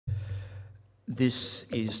This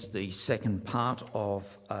is the second part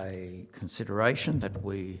of a consideration that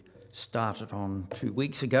we started on 2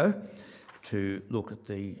 weeks ago to look at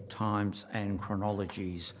the times and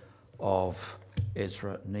chronologies of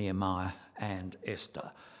Ezra, Nehemiah and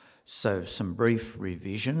Esther. So some brief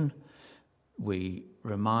revision. We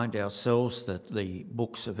remind ourselves that the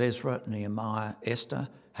books of Ezra, Nehemiah, Esther,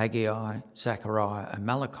 Haggai, Zechariah and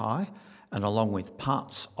Malachi, and along with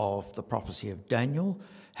parts of the prophecy of Daniel,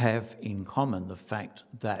 have in common the fact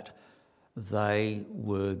that they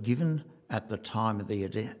were given at the time of the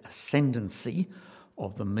ascendancy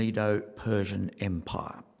of the Medo-Persian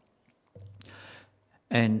Empire.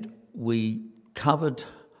 And we covered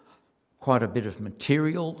quite a bit of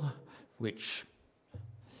material, which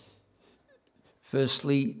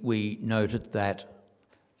firstly we noted that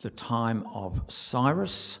the time of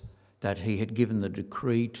Cyrus, that he had given the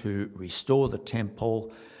decree to restore the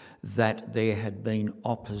temple, that there had been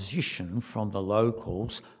opposition from the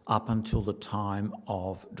locals up until the time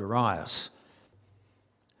of Darius.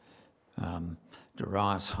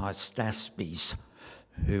 Darius Hystaspes,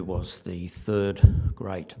 who was the third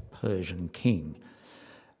great Persian king.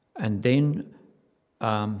 And then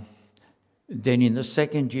in the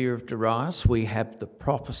second year of Darius, we have the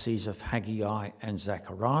prophecies of Haggai and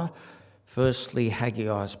Zechariah. Firstly,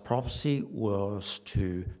 Haggai's prophecy was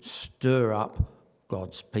to stir up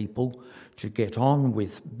God's people to get on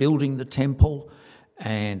with building the temple,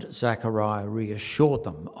 and Zechariah reassured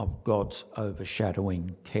them of God's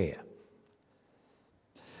overshadowing care.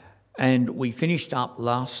 And we finished up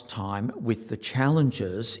last time with the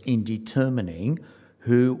challenges in determining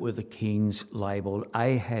who were the kings labelled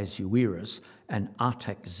Ahasuerus and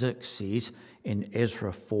Artaxerxes in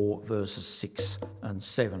Ezra 4 verses 6 and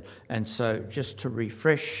 7. And so just to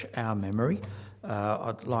refresh our memory,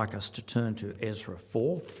 I'd like us to turn to Ezra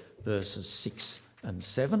 4 verses 6 and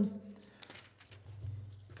 7.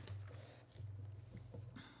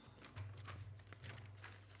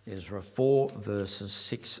 Ezra 4 verses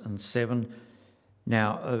 6 and 7.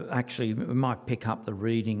 Now, actually, we might pick up the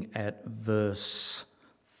reading at verse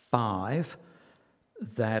 5,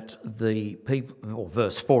 that the people, or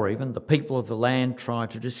verse 4 even, the people of the land tried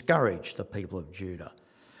to discourage the people of Judah.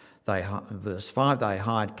 Verse 5, they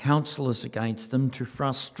hired counsellors against them to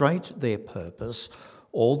frustrate their purpose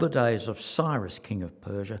all the days of Cyrus, king of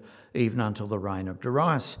Persia, even until the reign of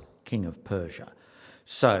Darius, king of Persia.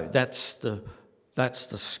 So that's the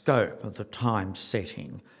scope of the time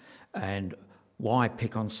setting. And why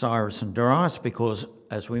pick on Cyrus and Darius? Because,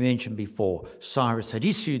 as we mentioned before, Cyrus had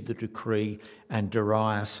issued the decree and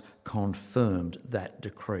Darius confirmed that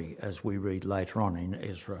decree, as we read later on in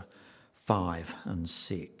Ezra 5 and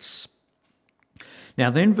 6.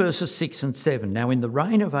 Now then, verses 6 and 7. Now in the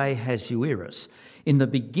reign of Ahasuerus, in the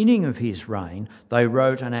beginning of his reign, they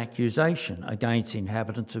wrote an accusation against the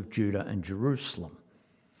inhabitants of Judah and Jerusalem.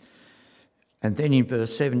 And then in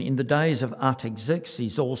verse 7, in the days of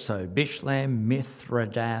Artaxerxes also, Bishlam,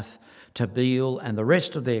 Mithredath, Tabeel, and the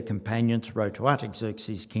rest of their companions wrote to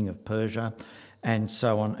Artaxerxes, king of Persia, and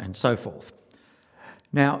so on and so forth.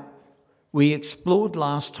 Now, we explored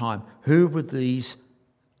last time who were these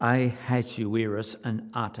Ahasuerus and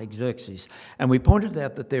Artaxerxes, and we pointed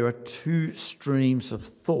out that there are two streams of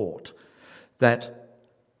thought. That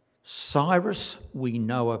Cyrus we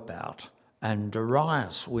know about, and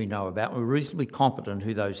Darius we know about. We're reasonably competent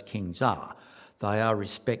who those kings are. They are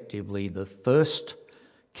respectively the first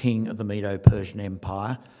king of the Medo-Persian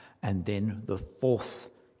Empire and then the fourth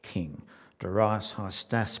king, Darius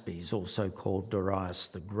Hystaspes, also called Darius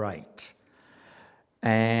the Great.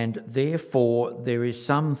 And therefore there is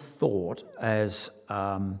some thought as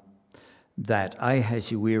that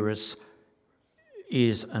Ahasuerus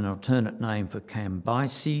is an alternate name for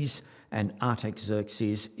Cambyses, and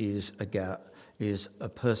Artaxerxes is a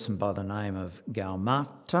person by the name of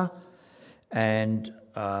Gaumata, and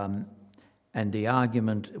the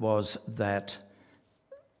argument was that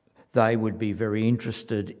they would be very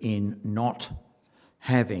interested in not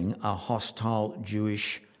having a hostile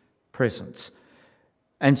Jewish presence.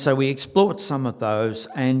 And so we explored some of those,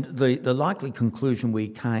 and the likely conclusion we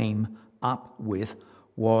came up with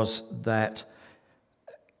was that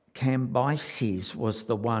Cambyses was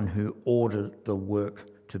the one who ordered the work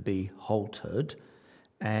to be halted,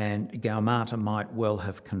 and Gaumata might well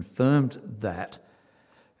have confirmed that,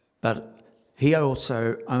 but he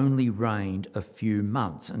also only reigned a few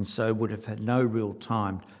months and so would have had no real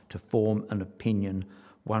time to form an opinion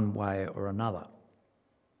one way or another.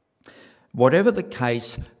 Whatever the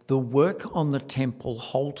case, the work on the temple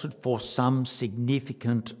halted for some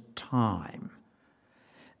significant time.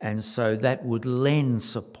 And so that would lend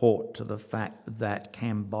support to the fact that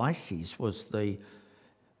Cambyses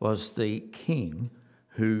was the king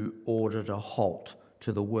who ordered a halt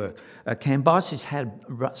to the work. Cambyses had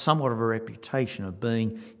somewhat of a reputation of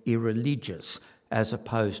being irreligious, as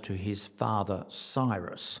opposed to his father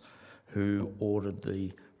Cyrus, who ordered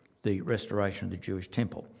the restoration of the Jewish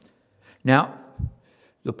temple. Now,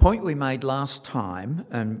 the point we made last time,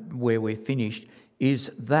 and where we're finished, is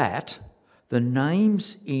that the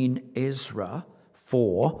names in Ezra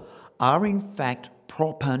 4 are in fact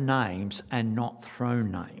proper names and not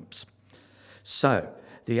throne names. So,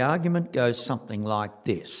 the argument goes something like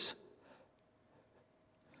this.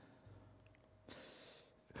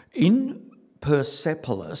 In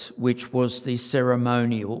Persepolis, which was the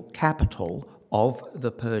ceremonial capital of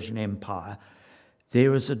the Persian Empire,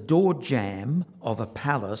 there is a door jamb of a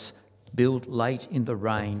palace built late in the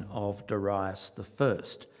reign of Darius I.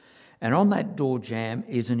 And on that door jamb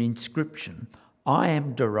is an inscription, "I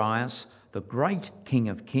am Darius, the great King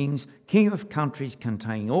of kings, King of countries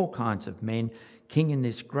containing all kinds of men, King in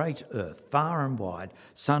this great earth, far and wide,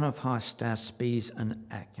 son of Hystaspes and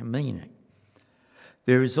Achaemenian."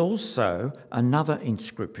 There is also another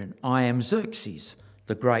inscription, "I am Xerxes,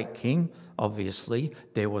 the great king." Obviously,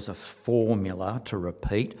 there was a formula to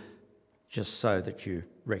repeat, just so that you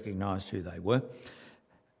recognised who they were.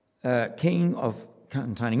 King of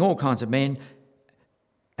containing all kinds of men,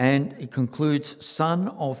 and it concludes, "son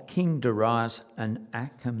of King Darius and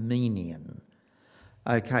Achaemenian."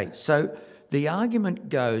 Okay, so the argument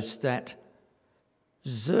goes that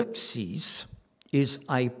Xerxes is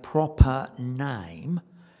a proper name,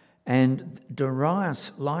 and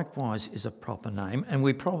Darius likewise is a proper name, and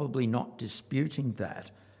we're probably not disputing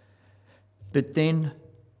that. But then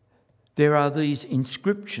there are these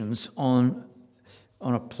inscriptions on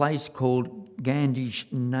a place called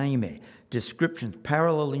Gandish Name, descriptions,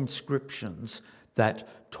 parallel inscriptions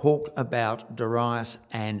that talk about Darius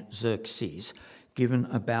and Xerxes, given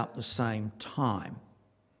about the same time.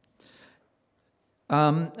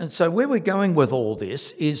 And so where we're going with all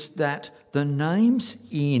this is that the names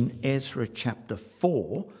in Ezra chapter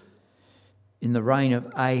 4, in the reign of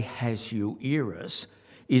Ahasuerus,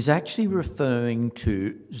 is actually referring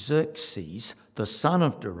to Xerxes, the son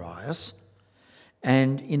of Darius,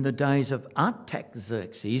 and in the days of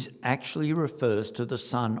Artaxerxes actually refers to the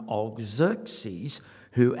son of Xerxes,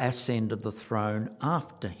 who ascended the throne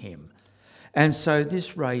after him. And so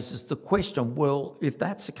this raises the question, well, if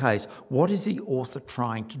that's the case, what is the author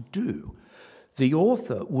trying to do? The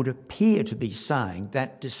author would appear to be saying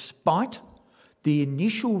that despite the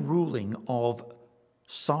initial ruling of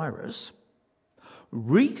Cyrus,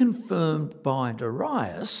 reconfirmed by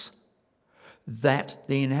Darius, that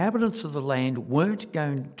the inhabitants of the land weren't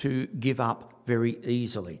going to give up very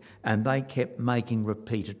easily, and they kept making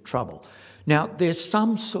repeated trouble. Now, there's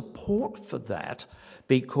some support for that,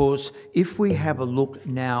 because if we have a look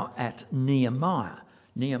now at Nehemiah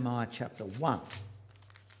chapter 1.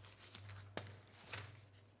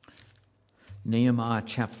 Nehemiah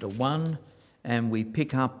chapter 1, and we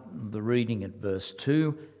pick up the reading at verse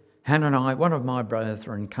 2. "Hanani, one of my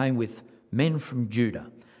brethren, came with men from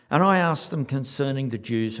Judah, and I asked them concerning the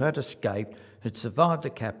Jews who had escaped, had survived the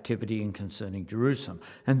captivity, and concerning Jerusalem.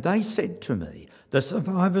 And they said to me, the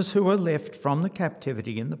survivors who are left from the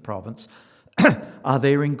captivity in the province are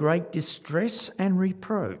there in great distress and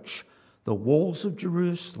reproach. The walls of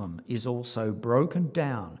Jerusalem is also broken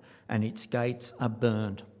down, and its gates are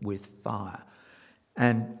burned with fire."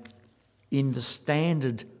 And in the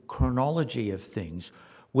standard chronology of things,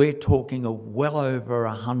 we're talking of well over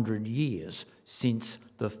 100 years since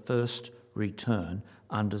the first return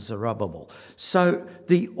under Zerubbabel. So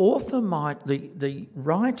the author the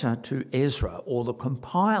writer to Ezra, or the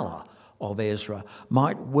compiler of Ezra,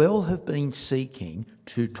 might well have been seeking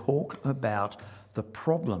to talk about the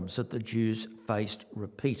problems that the Jews faced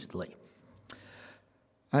repeatedly.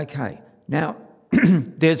 Okay, now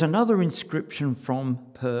there's another inscription from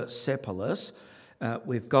Persepolis.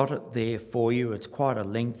 We've got it there for you. It's quite a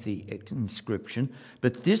lengthy inscription,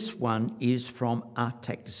 but this one is from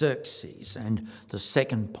Artaxerxes. And the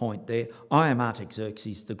second point there, "I am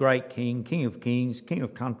Artaxerxes, the great king, King of kings, King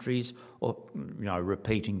of countries," or,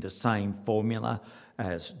 repeating the same formula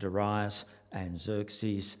as Darius and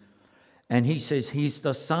Xerxes. And he says he's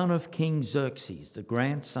the son of King Xerxes, the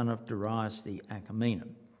grandson of Darius the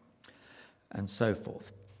Achaemenian, and so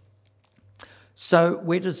forth. So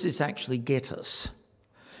where does this actually get us?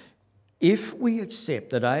 If we accept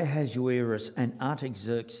that Ahasuerus and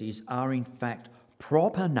Artaxerxes are in fact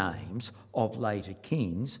proper names of later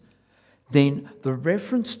kings, then the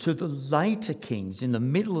reference to the later kings in the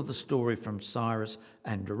middle of the story from Cyrus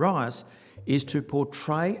and Darius is to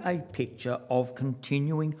portray a picture of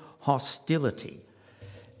continuing hostility.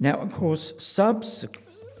 Now, of course,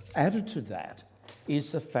 added to that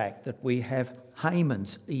is the fact that we have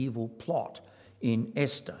Haman's evil plot in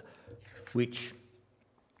Esther, which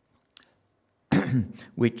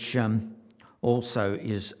also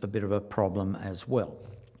is a bit of a problem as well.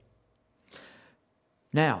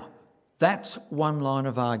 Now, that's one line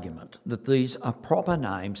of argument, that these are proper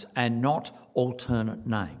names and not alternate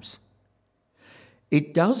names.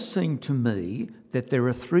 It does seem to me that there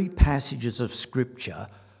are 3 passages of Scripture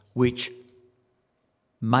which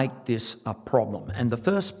make this a problem. And the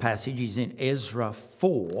first passage is in Ezra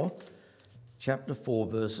 4, chapter 4,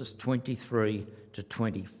 verses 23 to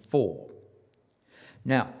 24.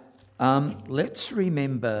 Now, let's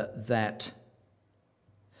remember that,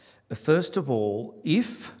 first of all,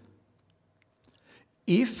 if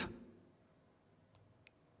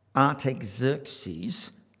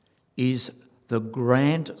Artaxerxes is the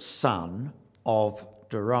grandson of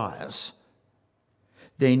Darius,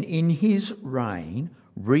 then in his reign,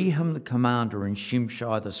 Rehum the commander and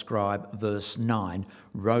Shimshai the scribe, verse 9,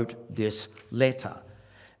 wrote this letter.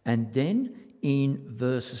 And then in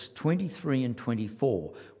verses 23 and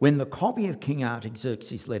 24, when the copy of King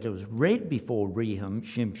Artaxerxes' letter was read before Rehum,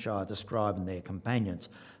 Shimshai the scribe and their companions,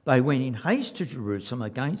 they went in haste to Jerusalem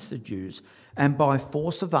against the Jews and by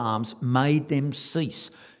force of arms made them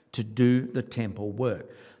cease to do the temple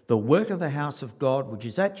work. The work of the house of God, which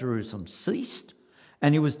is at Jerusalem, ceased,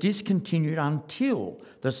 and it was discontinued until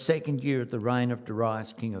the 2nd year of the reign of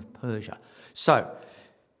Darius, king of Persia. So,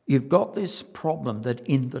 you've got this problem that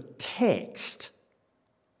in the text,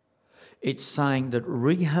 it's saying that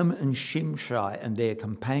Rehum and Shimshai and their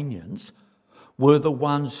companions were the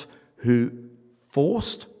ones who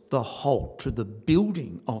forced the halt to the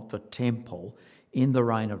building of the temple in the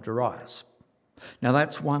reign of Darius. Now,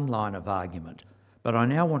 that's one line of argument. But I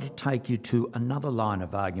now want to take you to another line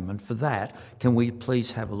of argument. For that, can we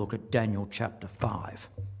please have a look at Daniel chapter 5?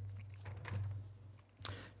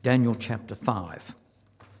 Daniel chapter 5.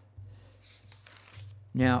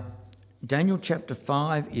 Now, Daniel chapter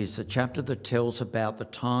 5 is the chapter that tells about the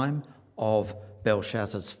time of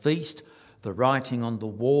Belshazzar's feast, the writing on the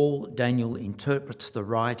wall. Daniel interprets the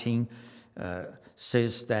writing,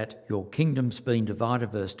 says that your kingdom's been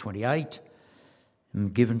divided, verse 28,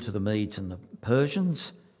 and given to the Medes and the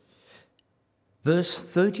Persians. Verse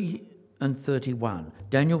 30 and 31,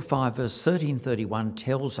 Daniel 5 verse 30 and 31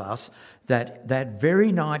 tells us that that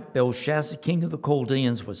very night Belshazzar, king of the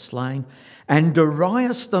Chaldeans, was slain, and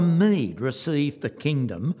Darius the Mede received the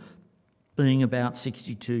kingdom, being about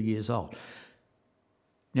 62 years old.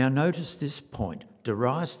 Now notice this point,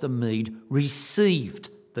 Darius the Mede received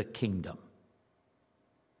the kingdom.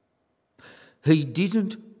 He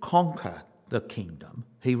didn't conquer the kingdom,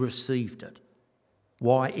 he received it.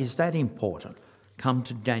 Why is that important? Come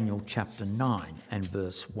to Daniel chapter 9 and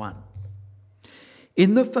verse 1.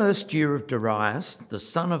 In the 1st year of Darius, the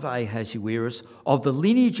son of Ahasuerus, of the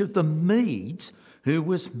lineage of the Medes, who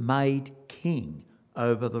was made king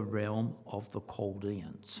over the realm of the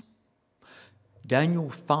Chaldeans. Daniel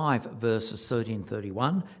 5 verses 30 and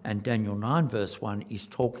 31 and Daniel 9 verse 1 is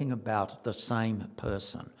talking about the same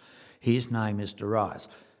person. His name is Darius.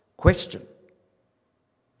 Question: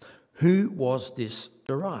 who was this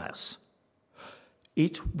Darius?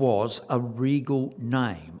 It was a regal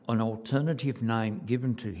name, an alternative name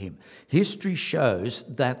given to him. History shows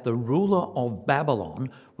that the ruler of Babylon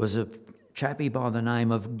was a chappie by the name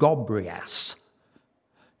of Gobryas.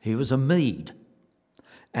 He was a Mede.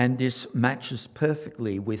 And this matches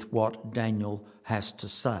perfectly with what Daniel has to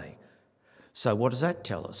say. So what does that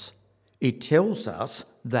tell us? It tells us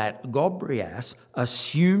that Gobryas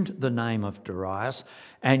assumed the name of Darius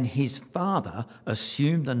and his father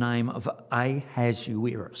assumed the name of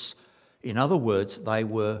Ahasuerus. In other words, they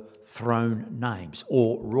were throne names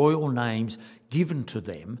or royal names given to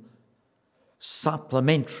them,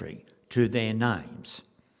 supplementary to their names.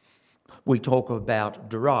 We talk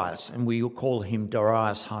about Darius and we call him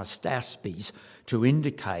Darius Hystaspes to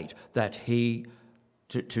indicate that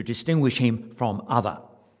to distinguish him from other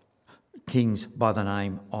kings by the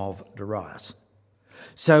name of Darius.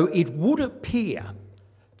 So it would appear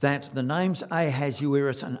that the names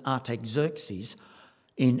Ahasuerus and Artaxerxes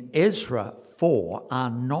in Ezra 4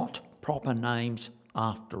 are not proper names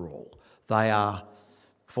after all. They are,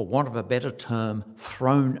 for want of a better term,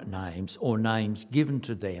 throne names or names given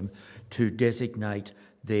to them to designate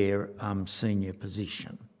their senior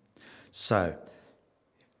position. So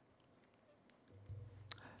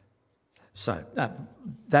So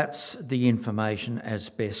that's the information as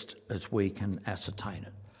best as we can ascertain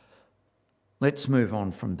it. Let's move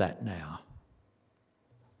on from that now.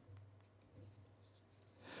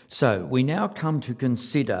 So we now come to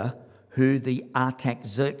consider who the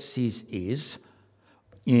Artaxerxes is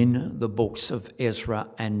in the books of Ezra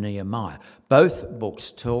and Nehemiah. Both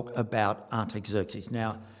books talk about Artaxerxes.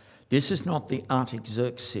 Now, this is not the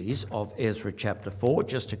Artaxerxes of Ezra chapter 4,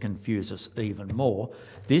 just to confuse us even more.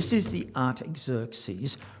 This is the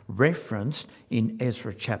Artaxerxes referenced in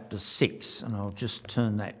Ezra chapter 6. And I'll just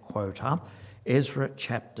turn that quote up. Ezra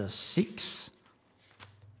chapter 6.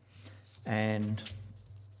 And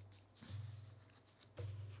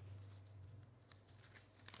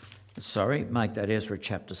make that Ezra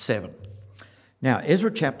chapter 7. Now,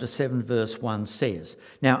 Ezra chapter 7 verse 1 says,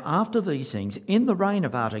 "Now after these things, in the reign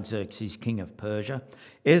of Artaxerxes, king of Persia,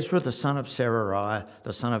 Ezra the son of Seraiah,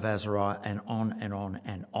 the son of Azariah, and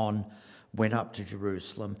on, went up to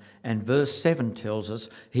Jerusalem." And verse 7 tells us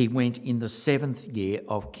he went in the 7th year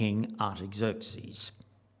of King Artaxerxes.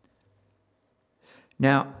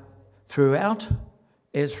 Now, throughout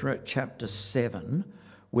Ezra chapter 7,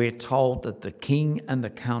 we're told that the king and the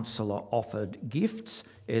councillor offered gifts,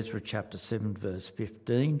 Ezra chapter 7 verse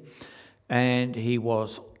 15, and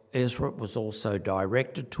Ezra was also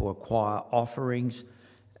directed to acquire offerings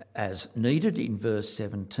as needed in verse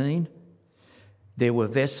 17. There were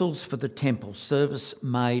vessels for the temple service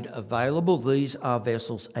made available. These are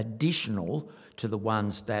vessels additional to the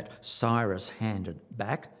ones that Cyrus handed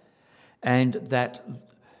back, and that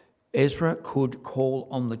Ezra could call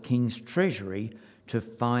on the king's treasury to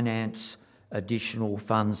finance additional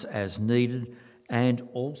funds as needed, and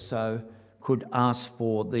also could ask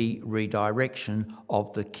for the redirection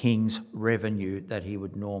of the king's revenue that he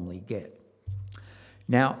would normally get.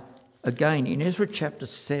 Now, again, in Ezra chapter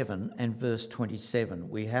 7 and verse 27,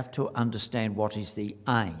 we have to understand what is the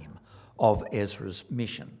aim of Ezra's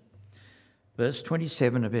mission. Verse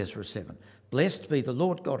 27 of Ezra 7, "Blessed be the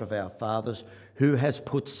Lord God of our fathers, who has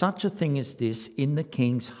put such a thing as this in the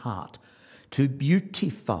king's heart, to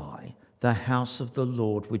beautify the house of the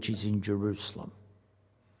Lord which is in Jerusalem."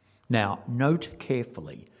 Now, note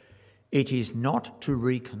carefully, it is not to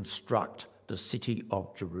reconstruct the city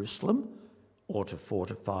of Jerusalem or to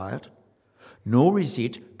fortify it, nor is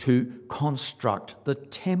it to construct the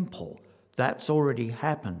temple. That's already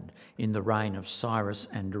happened in the reign of Cyrus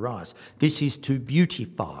and Darius. This is to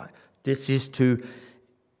beautify. This is to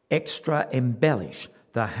extra embellish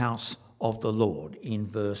the house of the Lord in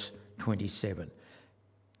verse 27.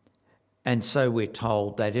 And so we're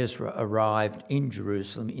told that Ezra arrived in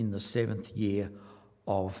Jerusalem in the 7th year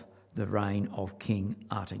of the reign of King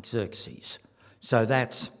Artaxerxes. So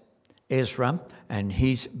that's Ezra, and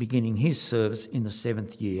he's beginning his service in the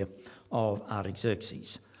 7th year of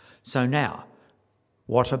Artaxerxes. So now,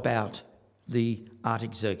 what about the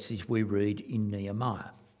Artaxerxes we read in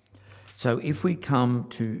Nehemiah? So if we come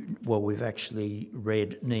to, we've actually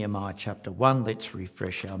read Nehemiah chapter 1. Let's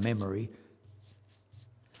refresh our memory.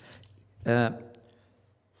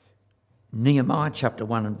 Nehemiah chapter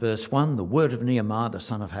 1 and verse 1, "The word of Nehemiah the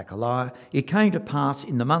son of Hakaliah, it came to pass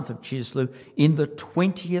in the month of Chislev in the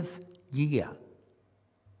 20th year."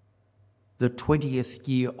 The 20th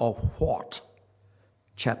year of what?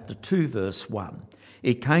 Chapter 2 verse 1.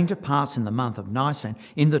 "It came to pass in the month of Nisan,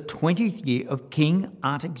 in the 20th year of King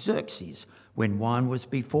Artaxerxes, when wine was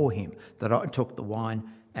before him, that I took the wine,"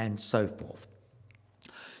 and so forth.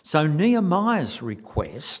 So Nehemiah's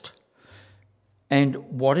request, and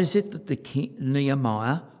what is it that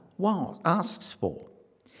Nehemiah asks for?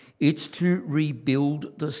 It's to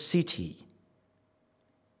rebuild the city.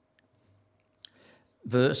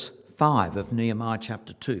 Verse 5 of Nehemiah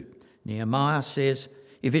chapter 2. Nehemiah says,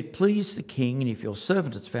 "If it please the king, and if your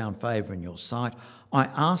servant has found favour in your sight, I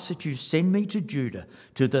ask that you send me to Judah,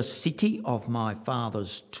 to the city of my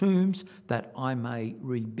father's tombs, that I may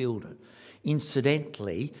rebuild it."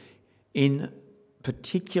 Incidentally,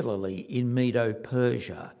 particularly in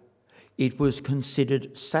Medo-Persia, it was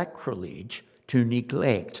considered sacrilege to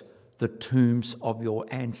neglect the tombs of your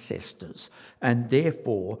ancestors, and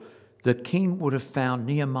therefore the king would have found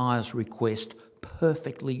Nehemiah's request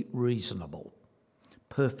perfectly reasonable.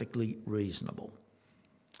 Perfectly reasonable.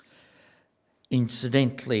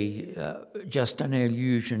 Incidentally, just an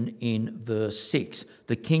allusion in verse 6,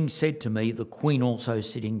 "The king said to me," the queen also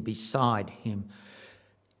sitting beside him,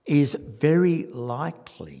 is very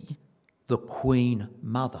likely the queen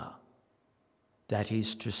mother, that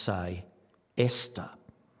is to say, Esther.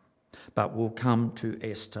 But we'll come to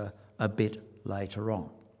Esther a bit later on.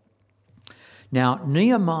 Now,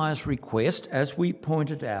 Nehemiah's request, as we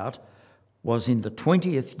pointed out, was in the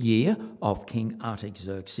 20th year of King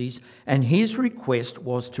Artaxerxes, and his request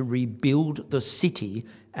was to rebuild the city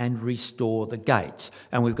and restore the gates.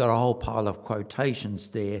 And we've got a whole pile of quotations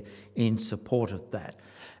there in support of that.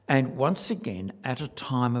 And once again, at a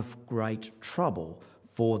time of great trouble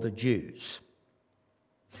for the Jews.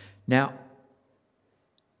 Now,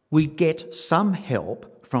 we get some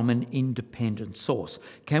help from an independent source.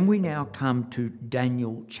 Can we now come to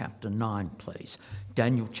Daniel chapter 9, please?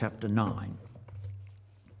 Daniel chapter 9.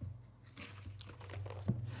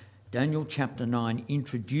 Daniel chapter 9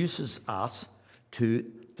 introduces us to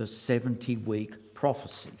the 70-week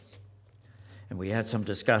prophecy. And we had some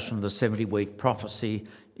discussion of the 70-week prophecy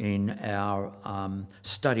in our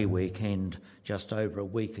study weekend just over a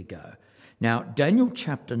week ago. Now, Daniel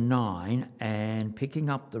chapter 9, and picking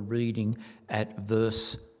up the reading at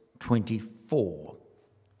verse 24.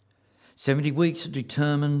 70 weeks are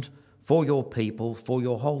determined for your people, for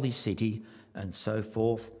your holy city, and so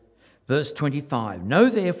forth. Verse 25, know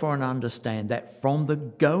therefore and understand that from the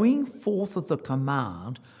going forth of the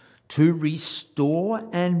command to restore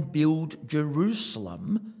and build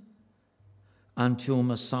Jerusalem until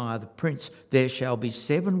Messiah the Prince, there shall be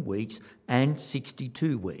 7 weeks and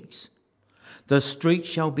 62 weeks. The street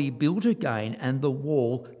shall be built again and the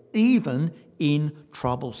wall even in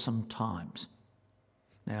troublesome times.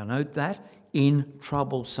 Now note that, in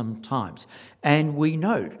troublesome times. And we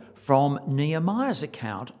note from Nehemiah's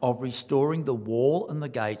account of restoring the wall and the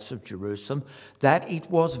gates of Jerusalem that it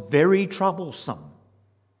was very troublesome.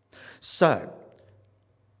 So,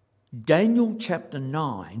 Daniel chapter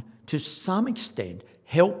 9, to some extent,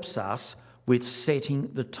 helps us with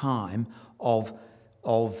setting the time of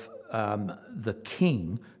the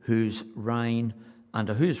king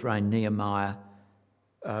under whose reign Nehemiah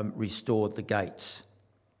restored the gates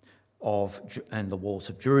and the walls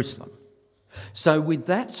of Jerusalem. So with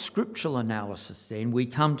that scriptural analysis then, we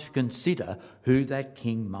come to consider who that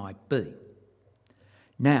king might be.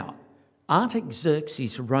 Now,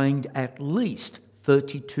 Artaxerxes reigned at least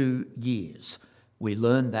 32 years. We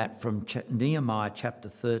learn that from Nehemiah chapter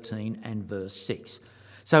 13 and verse 6.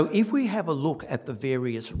 So if we have a look at the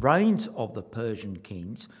various reigns of the Persian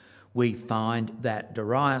kings, we find that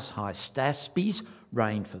Darius Hystaspes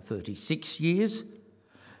reigned for 36 years.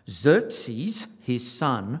 Xerxes, his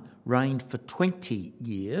son, reigned for 20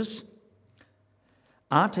 years.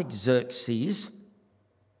 Artaxerxes,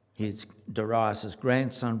 Darius's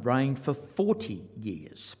grandson, reigned for 40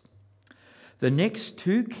 years. The next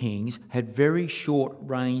 2 kings had very short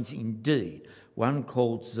reigns indeed, one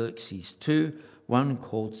called Xerxes II, one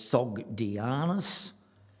called Sogdianus.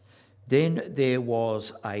 Then there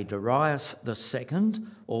was a Darius II,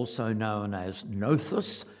 also known as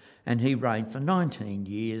Nothus, and he reigned for 19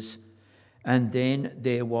 years. And then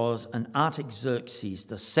there was an Artaxerxes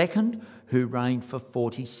II, who reigned for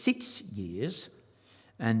 46 years.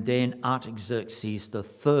 And then Artaxerxes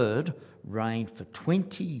III reigned for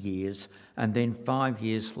 20 years. And then 5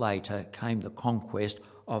 years later came the conquest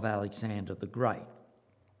of Alexander the Great.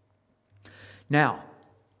 Now,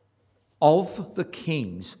 of the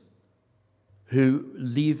kings who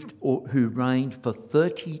lived or who reigned for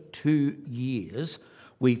 32 years,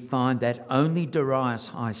 we find that only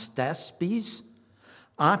Darius Hystaspes,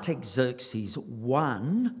 Artaxerxes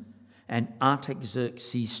I, and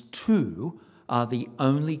Artaxerxes II are the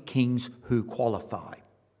only kings who qualify.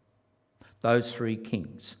 Those 3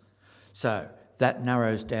 kings. So that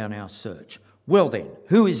narrows down our search. Well then,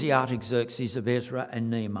 who is the Artaxerxes of Ezra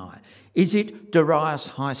and Nehemiah? Is it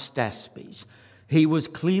Darius Hystaspes? He was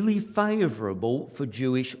clearly favourable for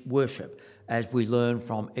Jewish worship, as we learn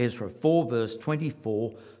from Ezra 4 verse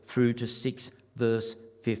 24 through to 6 verse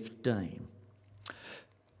 15.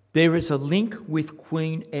 There is a link with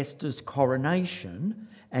Queen Esther's coronation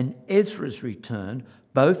and Ezra's return,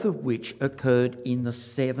 both of which occurred in the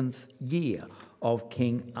 7th year of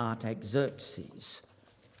King Artaxerxes.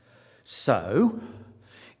 So,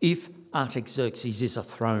 if Artaxerxes is a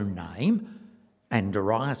throne name and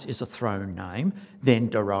Darius is a throne name, then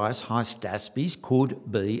Darius Hystaspes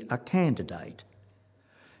could be a candidate.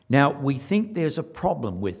 Now, we think there's a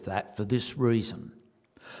problem with that for this reason.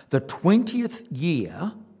 The 20th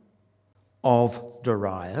year of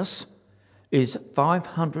Darius is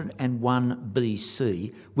 501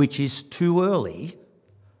 BC, which is too early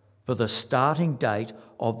for the starting date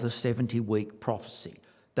of the 70-week prophecy.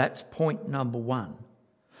 That's point number 1.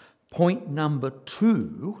 Point number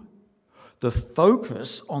 2, the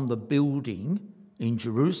focus on the building in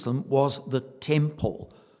Jerusalem was the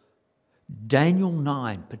temple. Daniel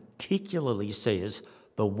 9 particularly says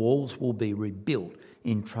the walls will be rebuilt.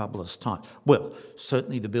 in troublous times. Well,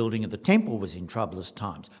 certainly the building of the temple was in troublous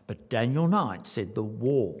times, but Daniel 9 said the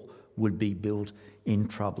wall would be built in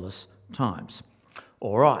troublous times.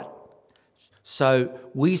 All right, so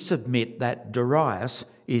we submit that Darius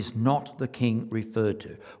is not the king referred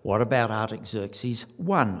to. What about Artaxerxes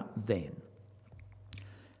I then?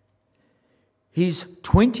 His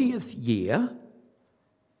 20th year,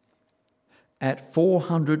 at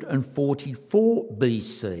 444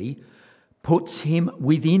 BC, puts him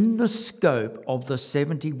within the scope of the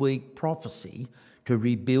 70-week prophecy to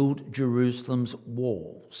rebuild Jerusalem's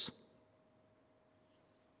walls.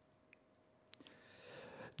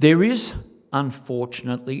 There is,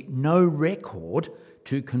 unfortunately, no record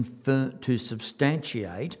to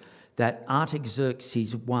substantiate that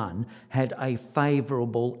Artaxerxes I had a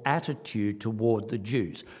favourable attitude toward the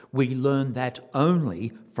Jews. We learn that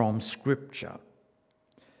only from Scripture.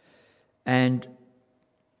 And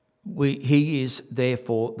he is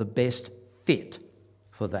therefore the best fit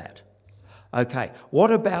for that. Okay,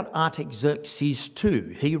 what about Artaxerxes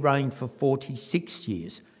II? He reigned for 46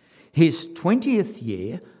 years. His 20th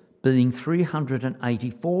year, being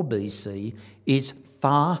 384 BC, is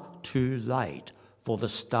far too late for the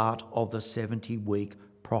start of the 70-week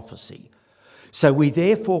prophecy. So we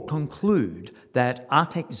therefore conclude that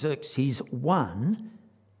Artaxerxes I,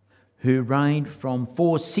 who reigned from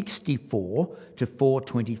 464 to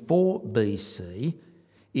 424 BC,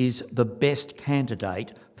 is the best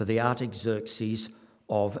candidate for the Artaxerxes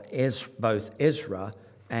of both Ezra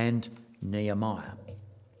and Nehemiah.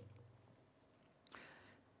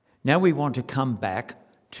 Now we want to come back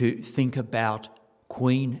to think about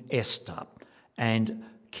Queen Esther and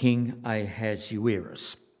King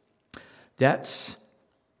Ahasuerus. That's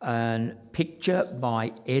a picture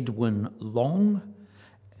by Edwin Long,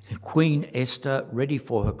 Queen Esther ready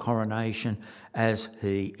for her coronation as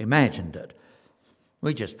he imagined it.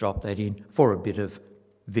 We just dropped that in for a bit of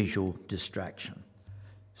visual distraction.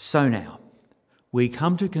 So now, we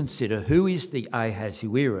come to consider who is the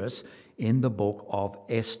Ahasuerus in the book of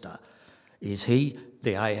Esther. Is he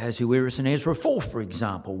the Ahasuerus in Ezra 4, for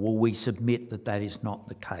example? Well, we submit that that is not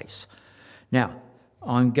the case. Now,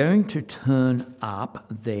 I'm going to turn up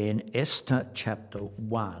then Esther chapter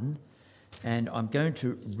 1, and I'm going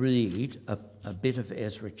to read a bit of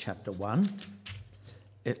Ezra chapter 1.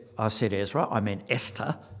 I said Ezra, I meant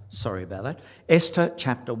Esther. Sorry about that. Esther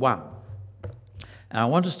chapter 1. And I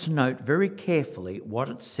want us to note very carefully what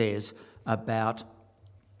it says about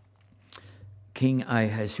King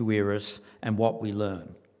Ahasuerus and what we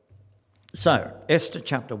learn. So, Esther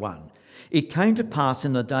chapter 1. It came to pass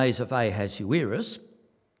in the days of Ahasuerus,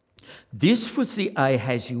 this was the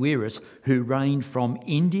Ahasuerus who reigned from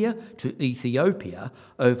India to Ethiopia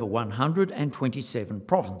over 127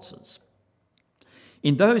 provinces.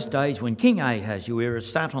 In those days when King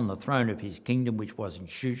Ahasuerus sat on the throne of his kingdom, which was in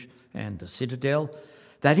Shush and the citadel,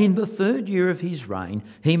 that in the 3rd year of his reign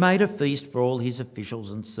he made a feast for all his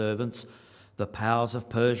officials and servants, the powers of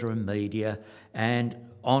Persia and Media, and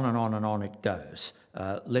on and on and on it goes.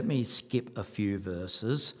 Let me skip a few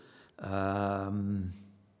verses.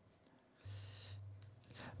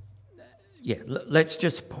 Let's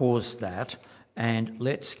just pause that and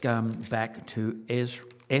let's come back to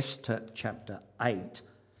Esther chapter 8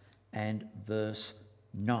 and verse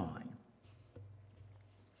 9.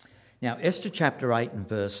 Now, Esther chapter 8 and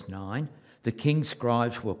verse 9, the king's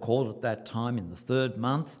scribes were called at that time in the 3rd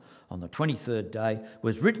month, on the 23rd day,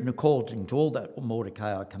 was written according to all that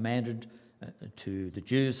Mordecai commanded to the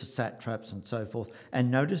Jews, the satraps and so forth. And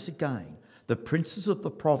notice again, the princes of the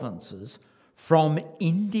provinces from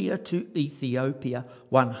India to Ethiopia,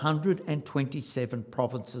 127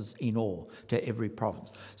 provinces in all, to every province.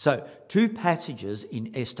 So 2 passages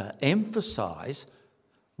in Esther emphasise,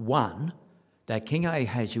 1, that King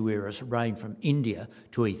Ahasuerus reigned from India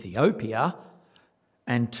to Ethiopia,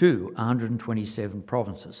 and 2, 127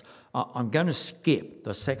 provinces. I'm going to skip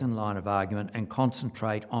the second line of argument and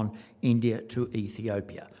concentrate on India to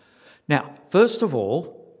Ethiopia. Now, first of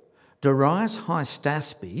all, Darius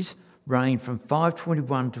Hystaspes reigned from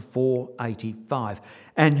 521 to 485,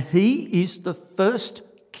 and he is the first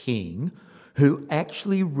king who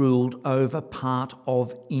actually ruled over part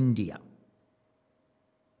of India.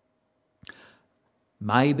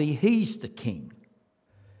 Maybe he's the king.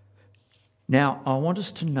 Now, I want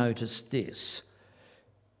us to notice this.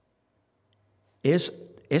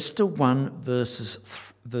 Esther 1 verses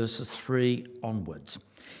 3 onwards.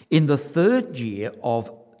 In the 3rd year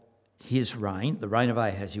of his reign, the reign of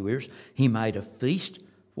Ahasuerus, he made a feast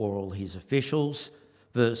for all his officials,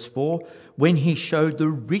 Verse 4, when he showed the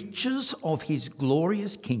riches of his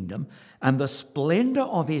glorious kingdom and the splendour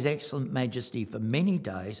of his excellent majesty for many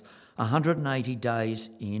days, 180 days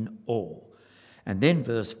in all. And then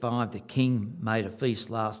verse 5, the king made a feast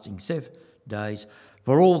lasting 7 days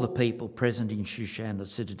for all the people present in Shushan, the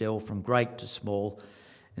citadel, from great to small.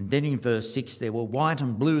 And then in verse 6, there were white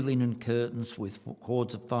and blue linen curtains with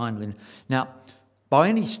cords of fine linen. Now, by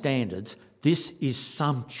any standards, this is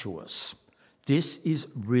sumptuous. This is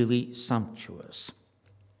really sumptuous.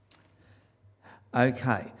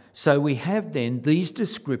 Okay, so we have then these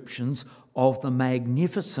descriptions of the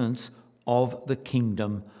magnificence of the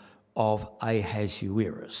kingdom of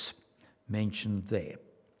Ahasuerus mentioned there.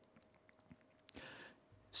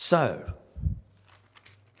 So,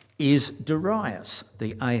 is Darius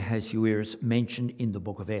the Ahasuerus mentioned in the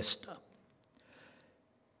book of Esther?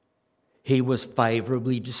 He was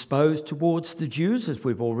favourably disposed towards the Jews, as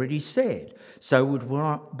we've already said, so it would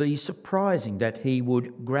not be surprising that he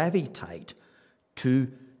would gravitate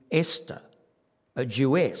to Esther, a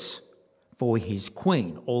Jewess, for his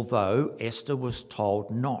queen, although Esther was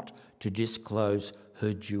told not to disclose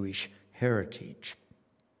her Jewish heritage.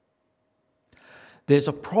 There's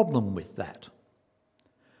a problem with that.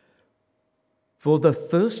 For the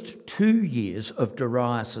first 2 years of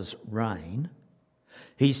Darius's reign,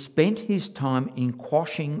 he spent his time in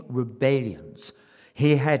quashing rebellions.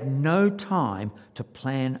 He had no time to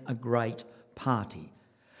plan a great party.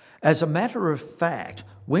 As a matter of fact,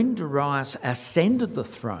 when Darius ascended the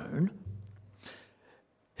throne,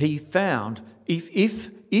 he found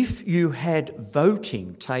if you had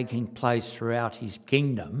voting taking place throughout his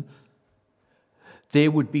kingdom,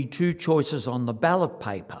 there would be 2 choices on the ballot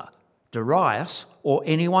paper, Darius or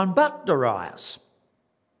anyone but Darius.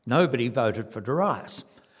 Nobody voted for Darius.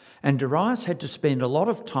 And Darius had to spend a lot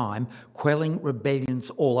of time quelling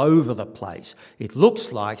rebellions all over the place. It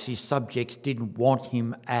looks like his subjects didn't want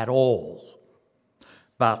him at all.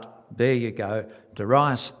 But there you go,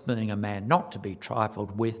 Darius, being a man not to be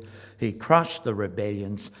trifled with, he crushed the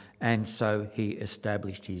rebellions, and so he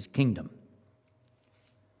established his kingdom.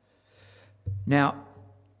 Now,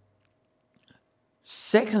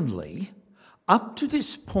 secondly, up to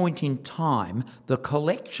this point in time, the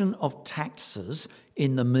collection of taxes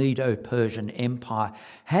in the Medo-Persian Empire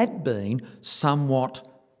had been somewhat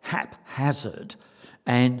haphazard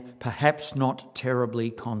and perhaps not terribly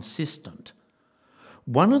consistent.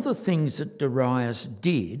 One of the things that Darius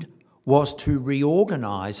did was to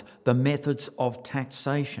reorganise the methods of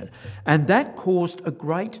taxation, and that caused a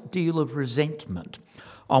great deal of resentment.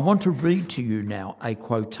 I want to read to you now a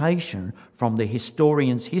quotation from the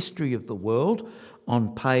Historian's History of the World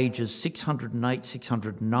on pages 608,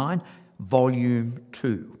 609, Volume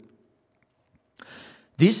 2.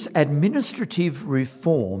 This administrative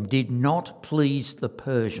reform did not please the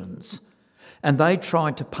Persians, and they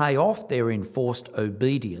tried to pay off their enforced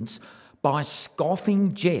obedience by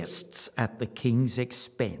scoffing jests at the king's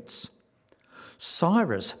expense.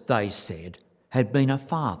 Cyrus, they said, had been a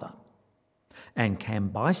father, and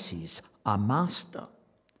Cambyses a master,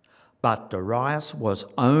 but Darius was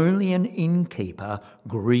only an innkeeper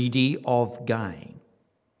greedy of gain.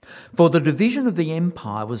 For the division of the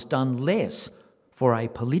empire was done less for a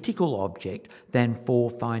political object than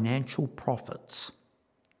for financial profits.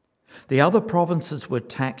 The other provinces were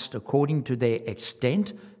taxed according to their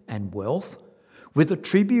extent and wealth, with a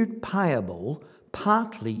tribute payable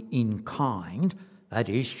partly in kind, that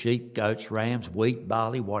is, sheep, goats, rams, wheat,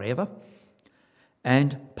 barley, whatever,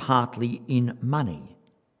 and partly in money.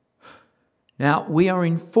 Now, we are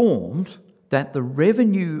informed that the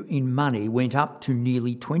revenue in money went up to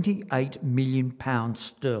nearly £28 million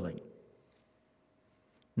sterling.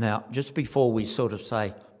 Now, just before we sort of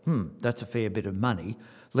say, that's a fair bit of money,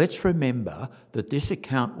 let's remember that this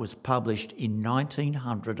account was published in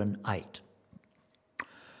 1908.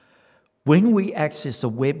 When we access a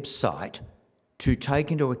website to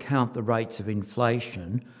take into account the rates of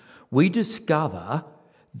inflation, we discover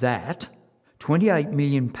that £28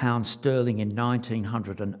 million sterling in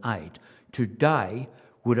 1908 today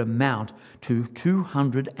would amount to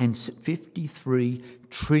 £253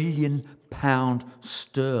 trillion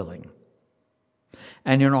sterling.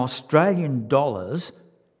 And in Australian dollars,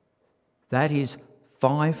 that is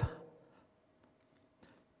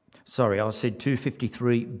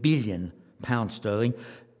 253 billion pounds sterling.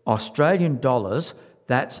 Australian dollars,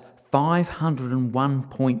 that's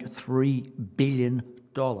 $501.3 billion.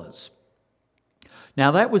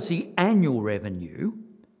 Now, that was the annual revenue,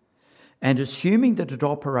 and assuming that it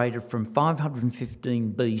operated from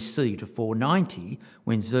 515 BC to 490,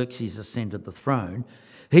 when Xerxes ascended the throne,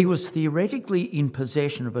 he was theoretically in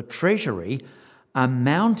possession of a treasury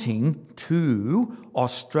amounting to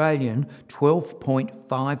Australian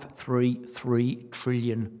 $12.533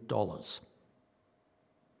 trillion.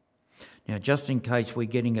 Now, just in case we're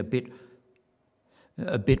getting a bit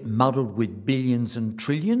muddled with billions and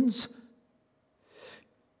trillions,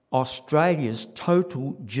 Australia's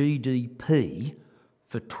total GDP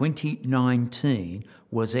for 2019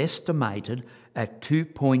 was estimated at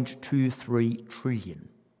 2.23 trillion.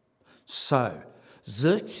 So,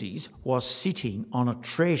 Xerxes was sitting on a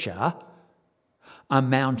treasure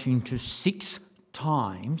amounting to 6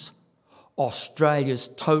 times Australia's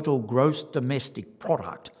total gross domestic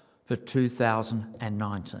product for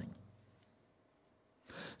 2019.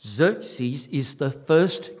 Xerxes is the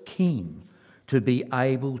first king to be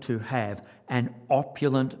able to have an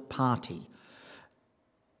opulent party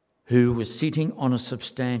who was sitting on a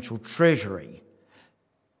substantial treasury.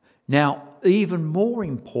 Now, even more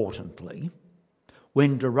importantly,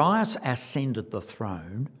 when Darius ascended the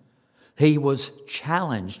throne, he was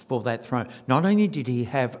challenged for that throne. Not only did he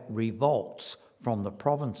have revolts from the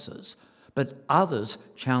provinces, but others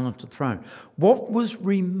challenged the throne. What was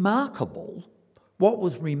remarkable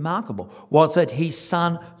was that his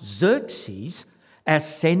son Xerxes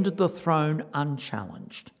ascended the throne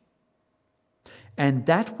unchallenged. And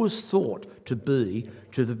that was thought to be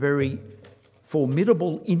to the very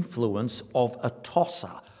formidable influence of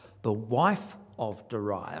Atossa, the wife of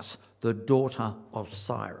Darius, the daughter of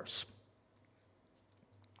Cyrus.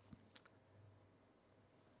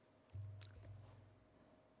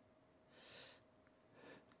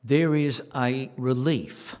 There is a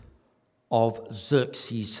relief of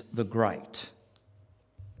Xerxes the Great.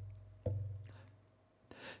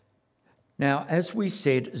 Now, as we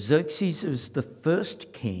said, Xerxes is the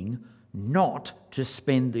first king not to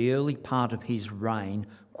spend the early part of his reign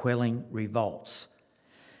quelling revolts,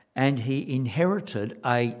 and he inherited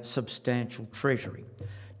a substantial treasury.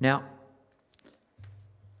 Now,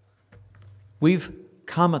 we've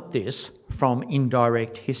come at this from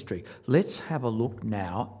indirect history. Let's have a look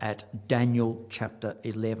now at Daniel chapter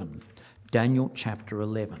 11. Daniel chapter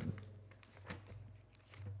 11.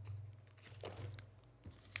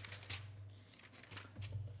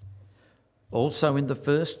 Also in the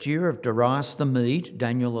first year of Darius the Mede,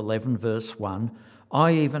 Daniel 11 verse 1,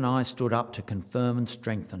 I stood up to confirm and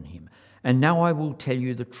strengthen him. And now I will tell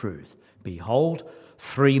you the truth. Behold,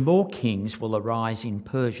 3 more kings will arise in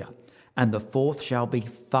Persia, and the 4th shall be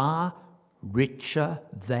far richer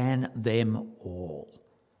than them all.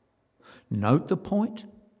 Note the point.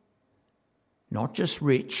 Not just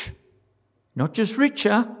rich, not just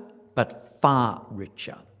richer, but far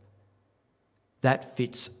richer. That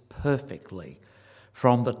fits perfectly.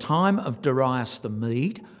 From the time of Darius the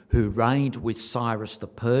Mede, who reigned with Cyrus the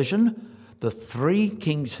Persian, the 3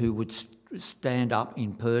 kings who would stand up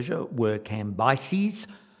in Persia were Cambyses,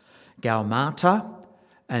 Gaumata,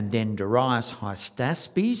 and then Darius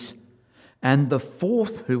Hystaspes, and the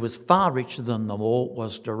 4th, who was far richer than them all,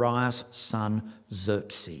 was Darius' son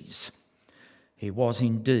Xerxes. He was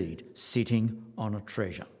indeed sitting on a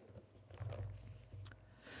treasure.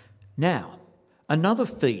 Now, another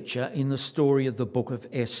feature in the story of the book of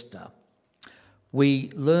Esther, we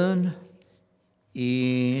learn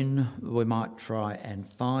we might try and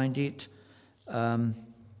find it,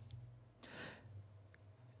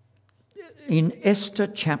 in Esther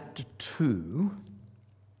chapter 2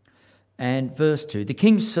 and verse 2, the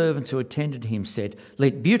king's servants who attended him said,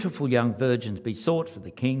 let beautiful young virgins be sought for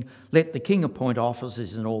the king, let the king appoint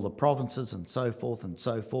officers in all the provinces, and so forth and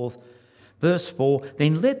so forth. Verse 4,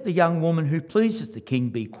 then let the young woman who pleases the king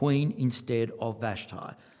be queen instead of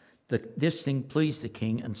Vashti. This thing pleased the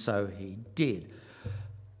king, and so he did.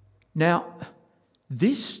 Now,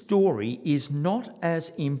 this story is not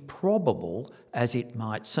as improbable as it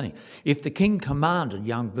might seem. If the king commanded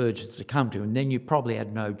young virgins to come to him, then you probably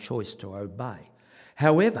had no choice to obey.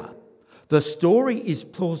 However, the story is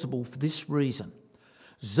plausible for this reason.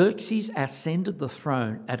 Xerxes ascended the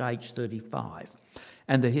throne at age 35,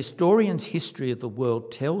 and the historian's history of the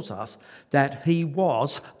world tells us that he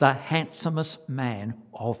was the handsomest man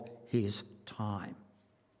of his time.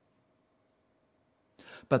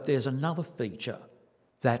 But there's another feature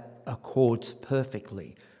that accords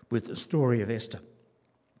perfectly with the story of Esther.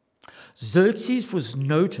 Xerxes was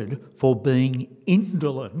noted for being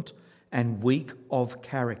indolent and weak of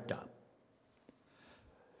character.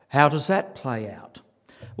 How does that play out?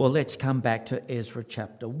 Well, let's come back to Ezra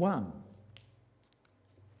chapter 1.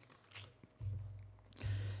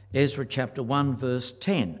 Ezra chapter 1 verse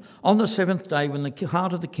 10. On the 7th day, when the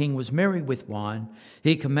heart of the king was merry with wine,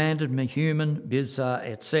 he commanded Mehuman, Biztha,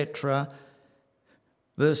 etc.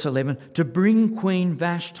 Verse 11, to bring Queen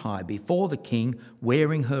Vashti before the king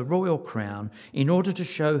wearing her royal crown in order to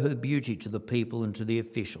show her beauty to the people and to the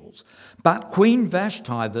officials. But Queen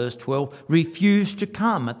Vashti, verse 12, refused to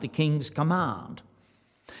come at the king's command.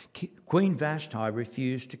 Queen Vashti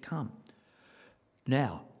refused to come.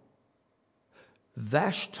 Now,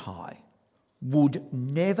 Vashti would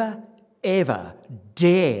never, ever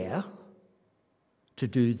dare to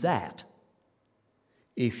do that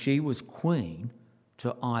if she was queen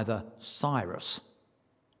to either Cyrus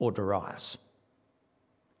or Darius.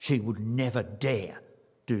 She would never dare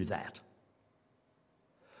do that.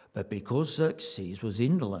 But because Xerxes was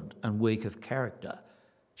indolent and weak of character,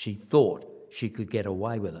 she thought she could get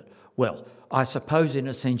away with it. Well, I suppose in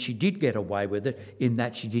a sense she did get away with it in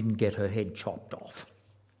that she didn't get her head chopped off.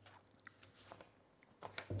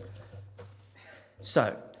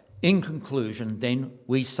 So, in conclusion, then,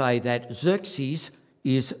 we say that Xerxes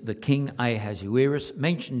is the King Ahasuerus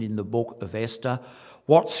mentioned in the book of Esther.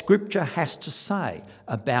 What Scripture has to say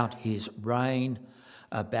about his reign,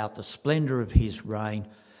 about the splendour of his reign,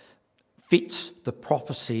 fits the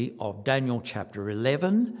prophecy of Daniel chapter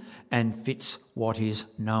 11 and fits what is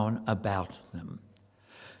known about them.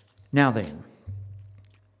 Now then,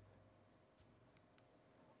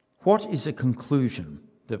 what is a conclusion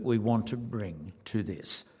that we want to bring to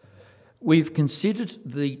this? We've considered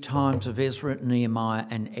the times of Ezra, Nehemiah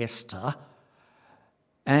and Esther,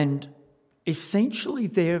 and essentially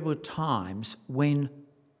there were times when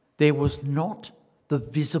there was not the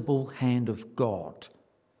visible hand of God,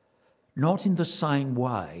 not in the same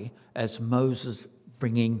way as Moses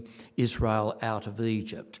bringing Israel out of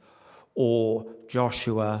Egypt or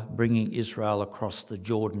Joshua bringing Israel across the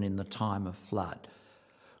Jordan in the time of flood.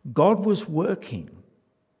 God was working,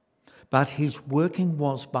 but his working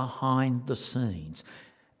was behind the scenes.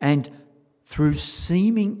 And through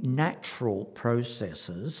seeming natural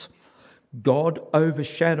processes, God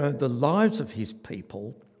overshadowed the lives of his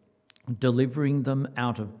people, delivering them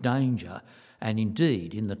out of danger, and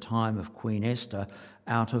indeed, in the time of Queen Esther,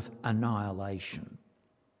 out of annihilation.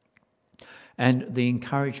 And the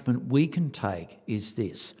encouragement we can take is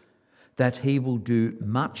this, that he will do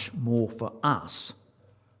much more for us,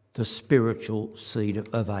 the spiritual seed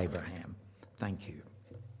of Abraham. Thank you.